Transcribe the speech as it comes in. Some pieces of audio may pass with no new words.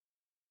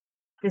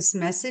This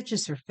message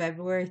is for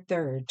February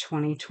 3rd,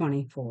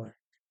 2024.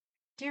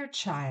 Dear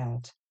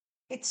child,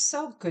 it's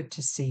so good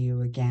to see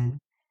you again.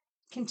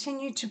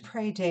 Continue to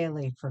pray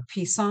daily for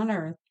peace on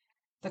earth,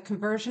 the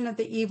conversion of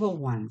the evil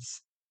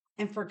ones,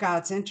 and for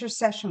God's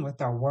intercession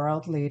with our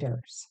world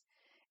leaders.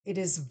 It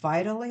is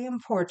vitally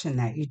important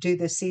that you do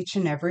this each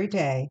and every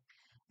day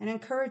and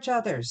encourage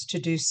others to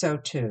do so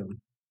too.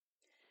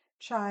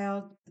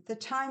 Child, the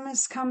time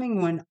is coming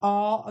when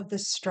all of the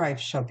strife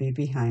shall be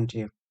behind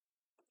you.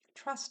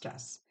 Trust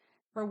us,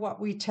 for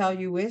what we tell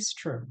you is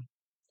true.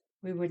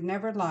 We would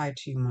never lie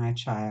to you, my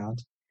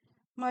child.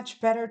 Much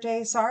better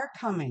days are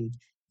coming,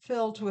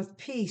 filled with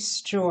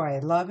peace, joy,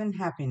 love, and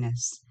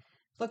happiness.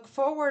 Look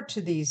forward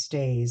to these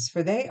days,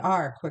 for they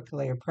are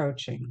quickly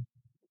approaching.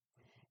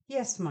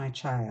 Yes, my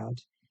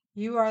child,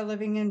 you are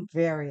living in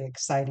very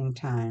exciting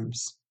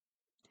times.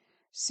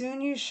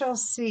 Soon you shall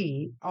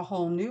see a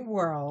whole new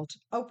world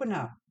open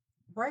up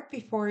right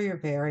before your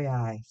very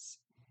eyes.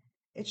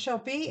 It shall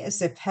be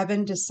as if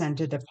heaven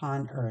descended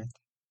upon earth.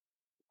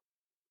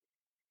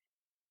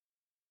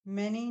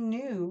 Many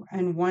new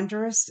and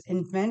wondrous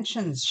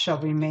inventions shall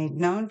be made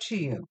known to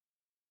you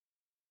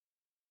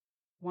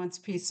once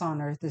peace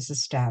on earth is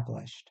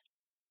established.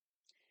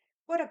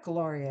 What a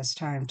glorious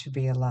time to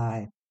be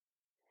alive!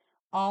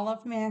 All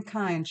of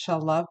mankind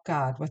shall love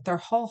God with their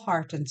whole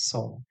heart and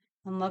soul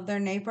and love their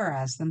neighbor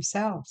as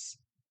themselves.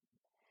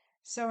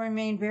 So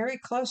remain very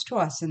close to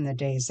us in the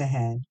days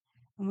ahead,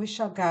 and we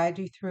shall guide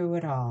you through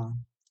it all.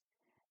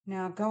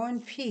 Now go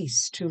in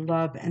peace to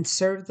love and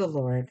serve the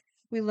Lord.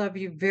 We love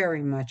you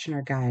very much and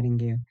are guiding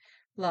you.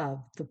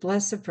 Love, the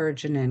Blessed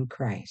Virgin and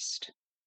Christ.